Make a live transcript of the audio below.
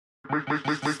Make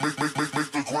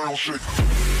the ground shake.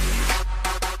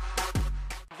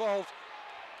 Involved,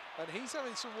 and he's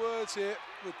having some words here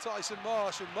with Tyson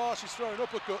Marsh, and Marsh is throwing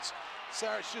uppercuts.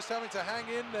 Sarich just having to hang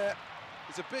in there.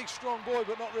 He's a big, strong boy,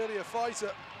 but not really a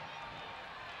fighter.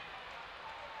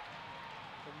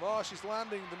 And Marsh is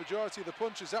landing the majority of the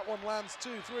punches. That one lands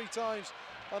 2-3 times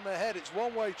on the head. It's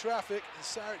one-way traffic, and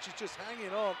Sarich is just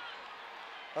hanging on.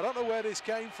 I don't know where this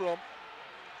came from.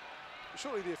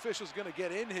 Surely the official's going to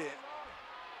get in here.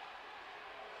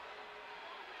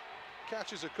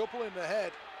 Catches a couple in the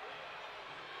head.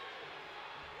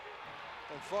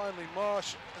 And finally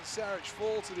Marsh and Sarich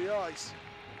fall to the ice.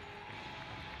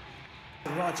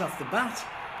 Right off the bat,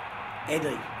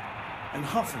 Eddie and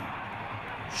Hoffen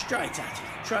straight at it,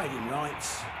 trading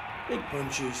rights, big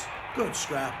punches, good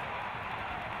scrap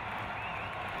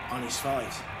on his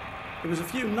fight. There was a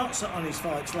few knots on his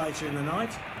fights later in the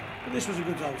night, but this was a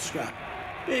good old scrap.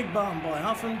 Big bomb by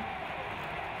Hoffen,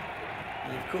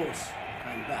 and of course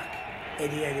came back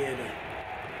Eddie.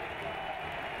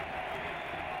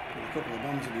 With a couple of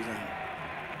bombs of his own.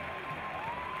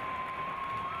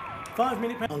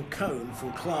 5-minute on Cohn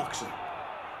from Clarkson.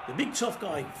 The big tough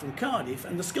guy from Cardiff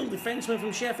and the skilled defenceman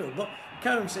from Sheffield, but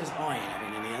Cohn says, I ain't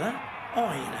having any of that.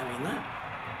 I ain't having that.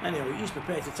 Anyway, he's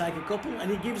prepared to take a couple,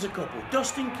 and he gives a couple.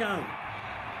 Dustin Cohn,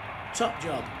 top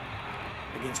job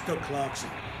against Doug Clarkson.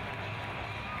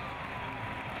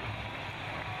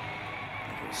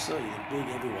 You can see the big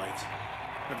heavyweight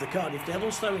of the Cardiff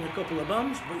Devils throwing a couple of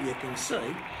bombs, but you can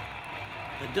see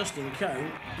that Dustin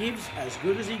Cohn gives as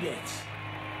good as he gets.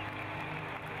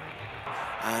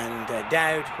 And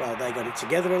Dowd, well, they got it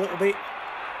together a little bit.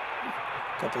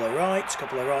 Couple of rights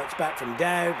back from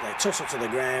Dowd. They tussle to the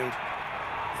ground,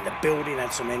 and the building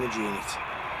had some energy in it.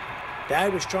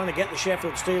 Dowd was trying to get the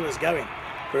Sheffield Steelers going.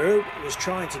 Brew was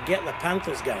trying to get the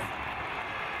Panthers going.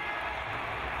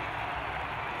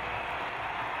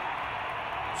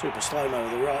 Super slow-mo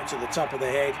with the right to the top of the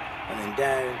head, and then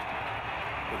down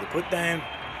with the put down.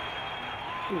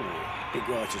 Ooh, big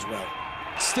right as well.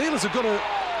 Steelers have got to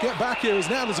get back here, as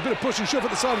now there's a bit of push and shove at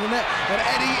the side of the net, and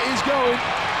Eddie is going,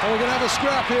 and we're going to have a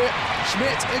scrap here.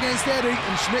 Schmidt against Eddie,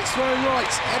 and Schmidt's throwing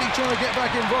rights. Eddie trying to get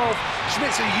back involved.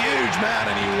 Schmidt's a huge man,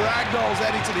 and he ragdolls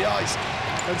Eddie to the ice,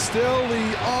 and still the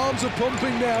arms are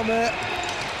pumping down there.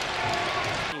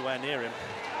 Anywhere near him.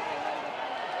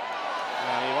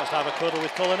 Now he wants to have a cuddle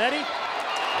with Cullen Eddie.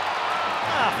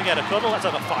 Forget a cuddle, let's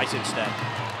have a fight instead.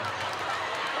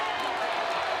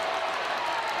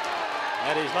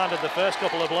 Eddie's landed the first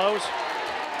couple of blows.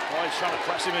 Boyd's trying to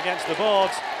press him against the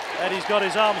boards. Eddie's got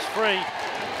his arms free,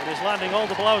 and he's landing all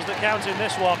the blows that count in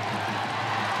this one.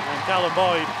 And Callum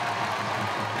Boyd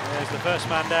is the first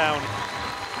man down.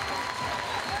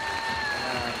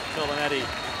 And Cullen Eddie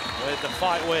with the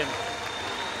fight win.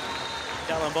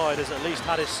 Callum Boyd has at least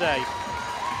had his say.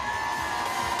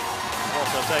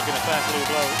 Also taking a fair few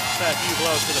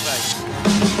blows to the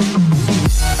face.